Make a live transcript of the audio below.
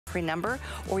toll-free number,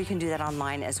 or you can do that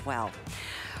online as well.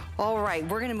 All right,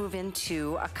 we're gonna move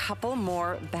into a couple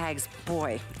more bags.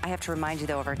 Boy, I have to remind you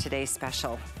though of our today's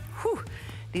special. Whew.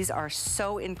 These are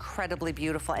so incredibly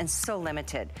beautiful and so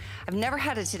limited. I've never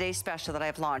had a today's special that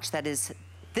I've launched that is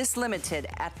this limited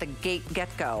at the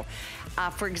get-go.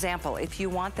 For example, if you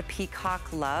want the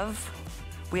Peacock Love,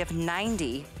 we have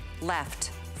 90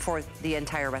 left for the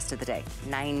entire rest of the day,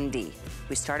 90.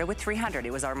 We started with 300.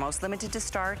 It was our most limited to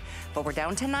start, but we're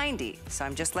down to 90. So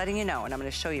I'm just letting you know, and I'm gonna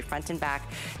show you front and back.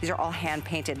 These are all hand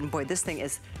painted, and boy, this thing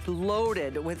is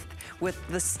loaded with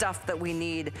the stuff that we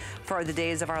need for the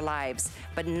days of our lives.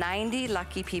 But 90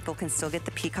 lucky people can still get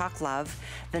the Peacock Love.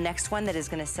 The next one that is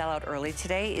gonna sell out early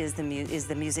today is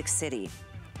the Music City.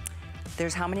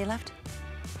 There's how many left?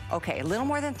 Okay, a little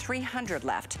more than 300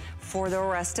 left for the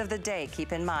rest of the day.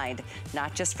 Keep in mind,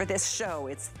 not just for this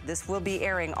show, this will be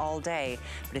airing all day.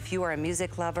 But if you are a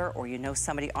music lover or you know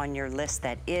somebody on your list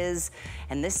that is,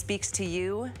 and this speaks to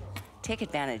you, take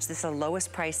advantage. This is the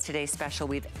lowest price today special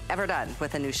we've ever done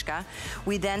with Anuschka.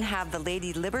 We then have the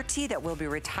Lady Liberty that will be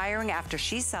retiring after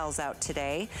she sells out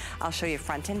today. I'll show you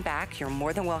front and back. You're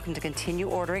more than welcome to continue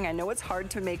ordering. I know it's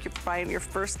hard to make your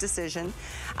first decision.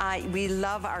 We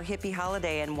love our hippie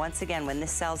holiday, and once again, when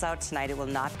this sells out tonight, it will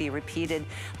not be repeated.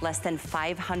 Less than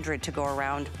 500 to go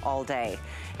around all day.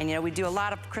 And you know, we do a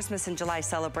lot of Christmas and July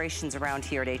celebrations around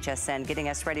here at HSN, getting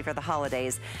us ready for the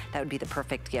holidays. That would be the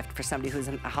perfect gift for somebody who's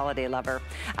a holiday lover.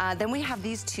 Then we have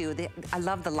these two. I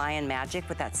love the Lion Magic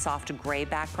with that soft gray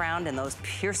background and those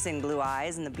piercing blue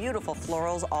eyes and the beautiful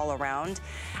florals all around.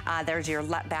 There's your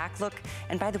back look.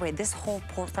 And by the way, this whole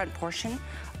front portion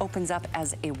opens up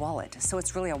as a wallet. So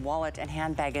it's really a wallet and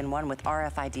handbag in one with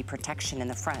RFID protection in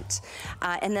the front.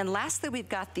 And then lastly, we've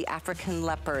got the African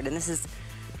Leopard, and this is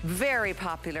very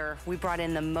popular. We brought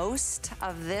in the most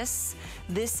of this.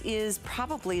 This is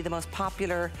probably the most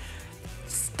popular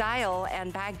style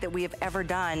and bag that we have ever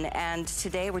done, and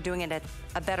today we're doing it at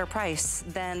a better price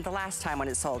than the last time when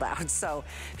it sold out. So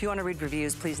if you want to read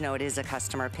reviews, please know it is a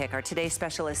customer pick. Our today's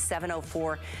special is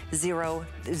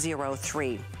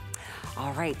 704003.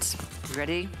 All right, you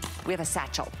ready? We have a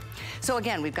satchel. So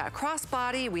again, we've got a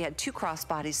crossbody. We had 2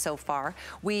 crossbodies so far.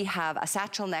 We have a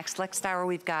satchel next. Next hour,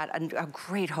 we've got a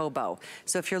great hobo.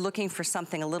 So if you're looking for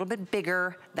something a little bit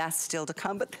bigger, that's still to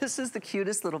come, but this is the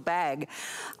cutest little bag.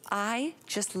 I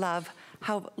just love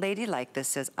how ladylike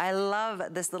this is. I love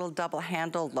this little double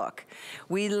handle look.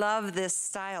 We love this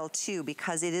style too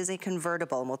because it is a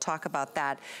convertible, and we'll talk about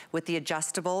that with the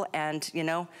adjustable and, you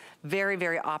know, very,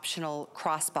 very optional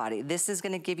crossbody. This is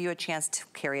gonna give you a chance to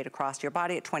carry it across your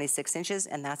body at 26 inches,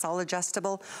 and that's all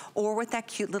adjustable, or with that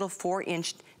cute little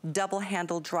 4-inch double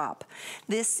handle drop.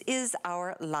 This is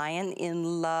our Lion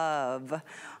in Love.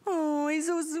 Oh, he's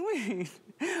so sweet.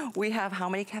 We have how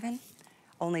many, Kevin?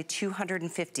 Only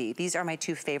 250. These are my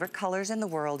 2 favorite colors in the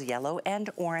world, yellow and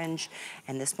orange,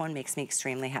 and this one makes me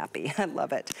extremely happy. I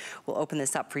love it. We'll open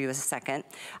this up for you in a second.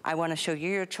 I wanna show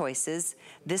you your choices.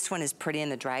 This one is pretty in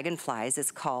the dragonflies. It's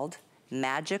called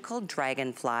Magical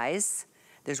Dragonflies.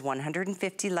 There's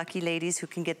 150 lucky ladies who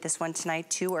can get this one tonight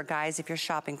too, or guys if you're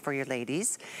shopping for your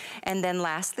ladies. And then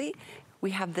lastly, we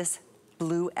have this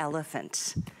blue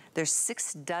elephant. There's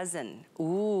 6 dozen.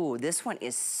 Ooh, this one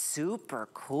is super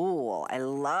cool. I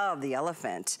love the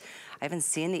elephant. I haven't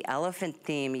seen the elephant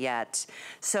theme yet.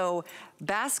 So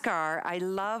Bhaskar, I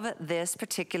love this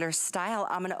particular style.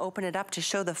 I'm gonna open it up to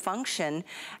show the function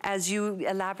as you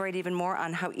elaborate even more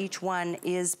on how each one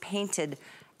is painted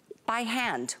by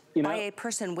hand, by a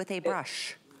person with a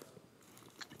brush.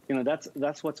 You know,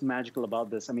 that's what's magical about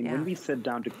this. I mean, when we sit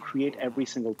down to create every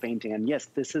single painting, and yes,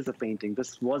 this is a painting.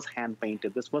 This was hand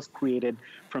painted. This was created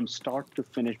from start to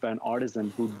finish by an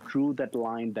artisan who drew that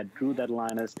line,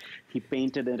 as he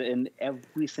painted it in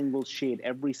every single shade,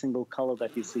 every single color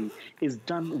that you see is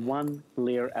done one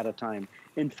layer at a time.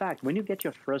 In fact, when you get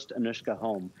your first Anuschka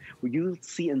home, you'll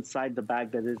see inside the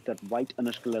bag that is that white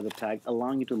Anuschka leather tag,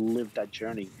 allowing you to live that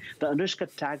journey. The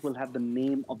Anuschka tag will have the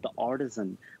name of the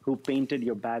artisan who painted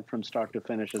your bag from start to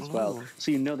finish as well.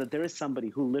 So you know that there is somebody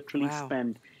who literally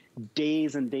spent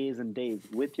days and days and days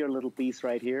with your little piece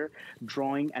right here,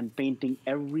 drawing and painting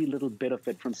every little bit of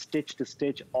it from stitch to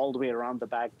stitch, all the way around the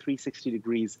bag, 360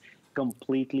 degrees,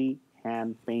 completely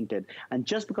hand painted. And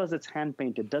just because it's hand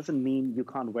painted doesn't mean you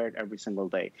can't wear it every single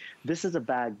day. This is a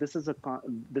bag, this is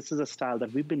a style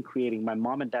that we've been creating. My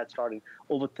mom and dad started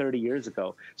over 30 years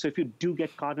ago. So if you do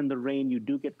get caught in the rain, you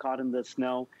do get caught in the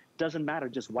snow, doesn't matter,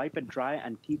 just wipe it dry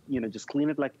and keep, you know, just clean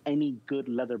it like any good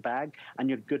leather bag and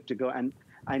you're good to go. And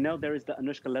I know there is the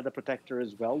Anuschka leather protector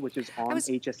as well, which is on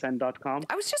hsn.com.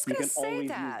 I was just going to say that. You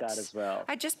can always use that as well.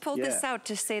 I just pulled this out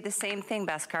to say the same thing,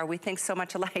 Bhaskar. We think so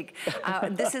much alike.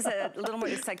 This is a little more,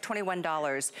 it's like $21.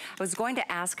 I was going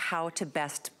to ask how to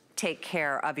best take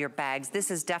care of your bags.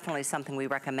 This is definitely something we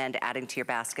recommend adding to your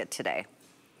basket today.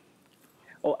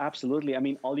 Oh, absolutely. I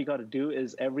mean, all you got to do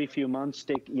is every few months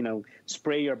take,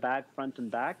 spray your bag front and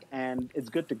back, and it's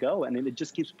good to go. And it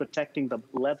just keeps protecting the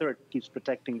leather. It keeps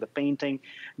protecting the painting.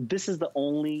 This is the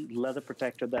only leather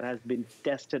protector that has been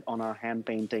tested on our hand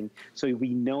painting. So we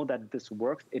know that this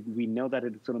works. We know that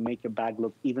it's going to make your bag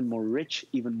look even more rich,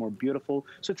 even more beautiful.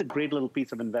 So it's a great little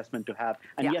piece of investment to have.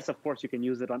 And yes, of course, you can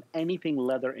use it on anything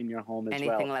leather in your home as well.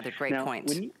 Anything leather, great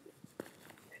point.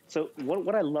 So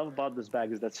what I love about this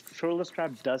bag is that shoulder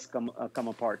strap does come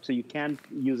apart, so you can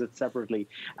use it separately.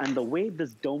 And the way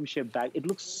this dome-shaped bag, it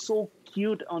looks so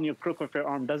cute on your crook of your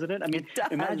arm, doesn't it? I mean,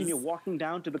 imagine you're walking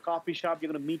down to the coffee shop, you're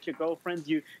going to meet your girlfriends,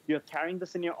 you're carrying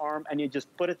this in your arm, and you just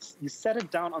you set it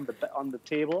down on the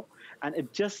table, and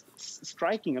it just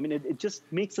striking. I mean, it just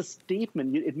makes a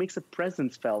statement. It makes a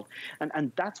presence felt,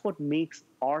 and that's what makes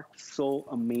art so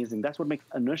amazing. That's what makes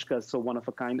Anuschka so one of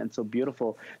a kind and so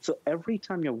beautiful. So every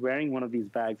time you're wearing one of these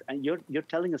bags and you're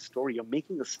telling a story, you're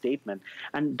making a statement,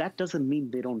 and that doesn't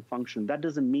mean they don't function. That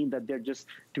doesn't mean that they're just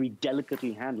to be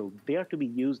delicately handled. They are to be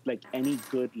used like any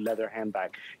good leather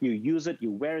handbag. You use it, you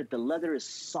wear it, the leather is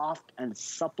soft and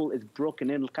supple, it's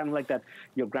broken in, kind of like that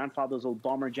your grandfather's old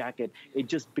bomber jacket. It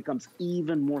just becomes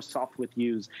even more soft with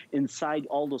use. Inside,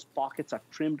 all those pockets are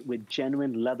trimmed with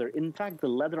genuine leather. In fact, the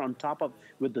leather on top of,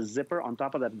 with the zipper on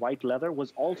top of that white leather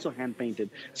was also hand painted.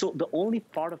 So the only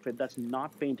part of it that's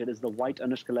not painted is the white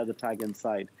Anuschka leather tag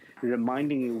inside,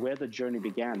 reminding you where the journey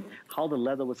began, how the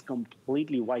leather was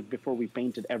completely white before we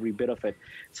painted every bit of it.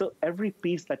 So every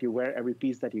piece that you wear, every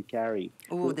piece that you carry,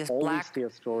 will this always black tell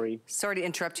a story. Sorry to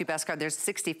interrupt you, Bhaskar. There's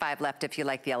 65 left if you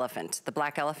like the elephant. The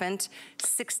black elephant,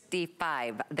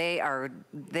 65. They are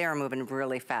moving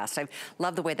really fast. I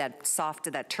love the way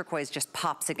that turquoise just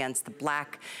pops against the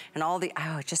black and all the,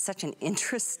 oh, just such an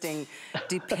interesting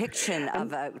depiction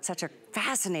of such a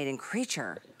fascinating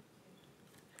creature.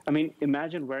 I mean,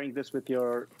 imagine wearing this with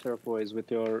your turquoise,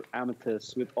 with your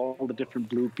amethyst, with all the different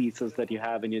blue pieces that you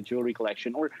have in your jewelry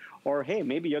collection. Or hey,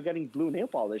 maybe you're getting blue nail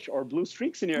polish or blue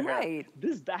streaks in your hair.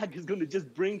 This bag is going to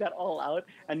just bring that all out,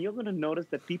 and you're going to notice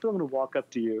that people are going to walk up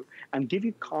to you and give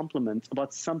you compliments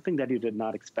about something that you did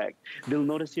not expect. They'll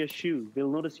notice your shoe. They'll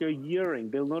notice your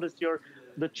earring. They'll notice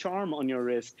the charm on your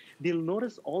wrist. They'll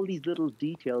notice all these little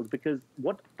details, because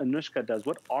what Anuschka does,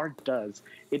 what art does,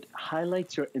 it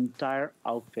highlights your entire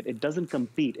outfit. It doesn't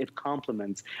compete, it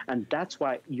complements. And that's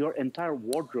why your entire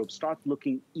wardrobe starts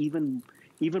looking even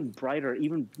brighter,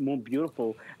 even more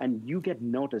beautiful, and you get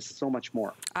noticed so much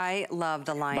more. I love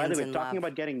the lines. By the way, talking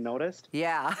about getting noticed,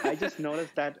 I just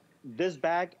noticed that this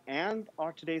bag and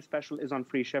our today's special is on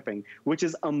free shipping, which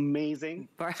is amazing.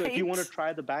 Right. So if you want to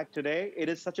try the bag today, it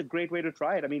is such a great way to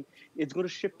try it. I mean, it's going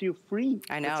to ship to you free.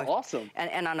 I know. It's awesome.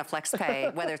 And on a flex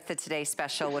pay, whether it's the today's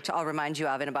special, which I'll remind you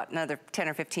of in about another 10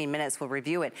 or 15 minutes, we'll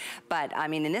review it. But I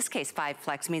mean, in this case, 5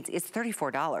 flex means it's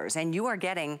 $34. And you are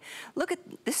getting, look at,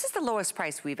 this is the lowest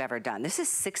price we've ever done. This is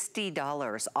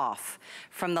 $60 off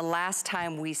from the last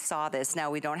time we saw this. Now,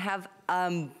 we don't have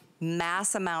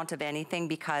mass amount of anything,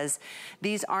 because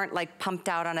these aren't like pumped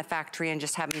out on a factory and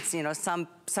just having,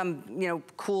 some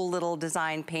cool little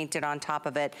design painted on top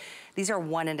of it. These are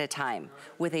one at a time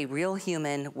with a real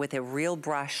human, with a real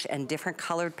brush and different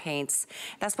colored paints.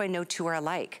 That's why no two are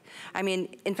alike. I mean,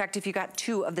 in fact, if you got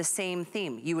two of the same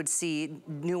theme, you would see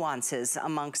nuances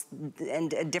amongst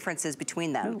and differences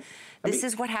between them. No. This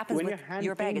is what happens with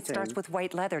your bag. It starts with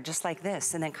white leather, just like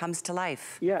this, and then comes to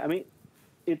life. Yeah, I mean,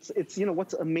 it's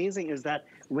what's amazing is that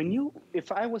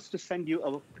if I was to send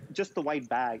you just the white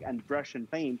bag and brush and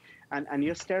paint, and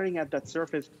you're staring at that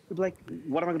surface, you'd be like,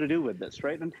 what am I going to do with this,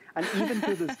 right? And even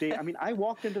to this day, I mean, I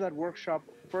walked into that workshop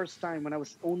first time when I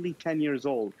was only 10 years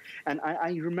old, and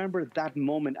I remember that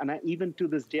moment, and even to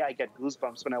this day, I get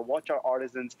goosebumps when I watch our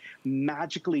artisans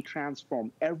magically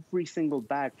transform every single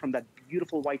bag from that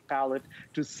beautiful white palette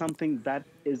to something that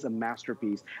is a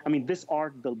masterpiece. I mean, this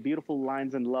art, the beautiful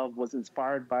lines and love, was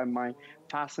inspired by my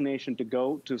fascination to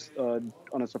go to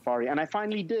on a safari, and I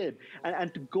finally did.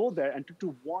 And to go there and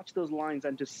to watch those lines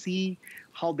and to see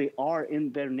how they are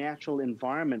in their natural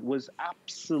environment was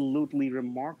absolutely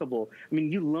remarkable. I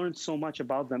mean, you learn so much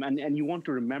about them, and you want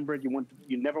to remember it.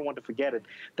 You never want to forget it.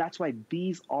 That's why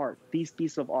these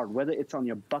pieces of art, whether it's on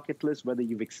your bucket list, whether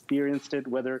you've experienced it,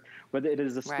 whether it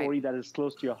is a story that is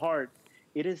close to your heart,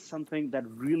 it is something that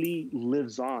really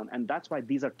lives on, and that's why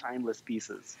these are timeless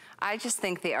pieces. I just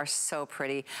think they are so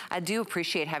pretty. I do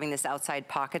appreciate having this outside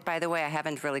pocket, by the way. I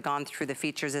haven't really gone through the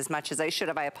features as much as I should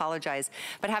have, I apologize.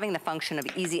 But having the function of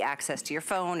easy access to your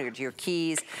phone or to your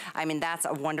keys, I mean, that's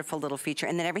a wonderful little feature.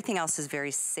 And then everything else is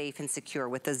very safe and secure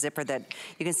with the zipper that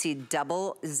you can see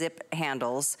double zip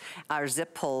handles, or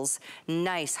zip pulls,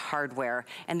 nice hardware.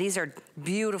 And these are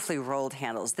beautifully rolled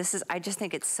handles. This is, I just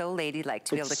think it's so ladylike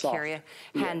to be able to carry a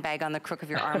handbag on the crook of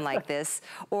your arm like this.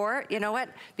 Or, you know what,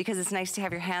 because it's nice to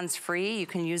have your hands free, you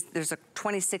can use, there's a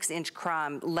 26-inch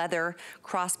leather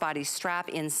crossbody strap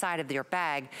inside of your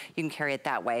bag. You can carry it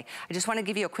that way. I just want to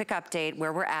give you a quick update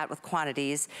where we're at with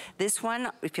quantities. This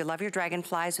one, if you love your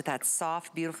dragonflies with that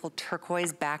soft, beautiful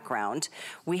turquoise background,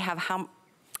 we have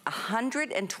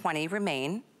 120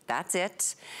 remain. That's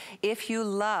it. If you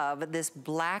love this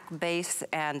black base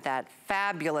and that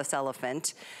fabulous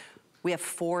elephant, we have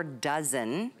 4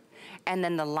 dozen. And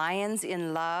then the Lions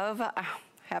in Love, I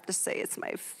have to say it's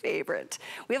my favorite.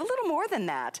 We have a little more than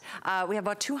that. We have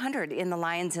about 200 in the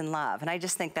Lions in Love. And I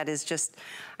just think that is just,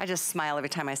 I just smile every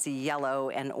time I see yellow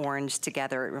and orange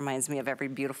together. It reminds me of every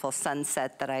beautiful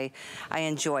sunset that I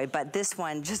enjoy. But this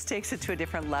one just takes it to a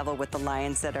different level with the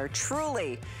lions that are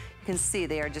truly, you can see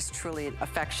they are just truly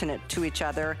affectionate to each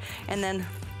other. And then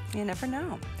you never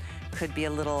know. Could be a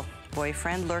little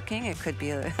boyfriend lurking. It could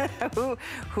be a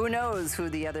who knows who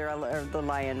the other the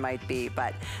lion might be.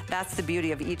 But that's the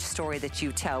beauty of each story that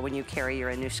you tell when you carry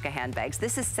your Anuschka handbags.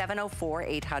 This is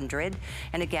 704-800,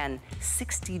 and again,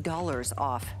 $60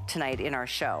 off tonight in our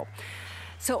show.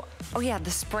 So, oh yeah, the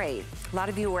spray. A lot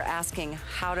of you were asking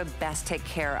how to best take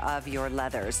care of your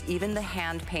leathers, even the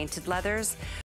hand-painted leathers.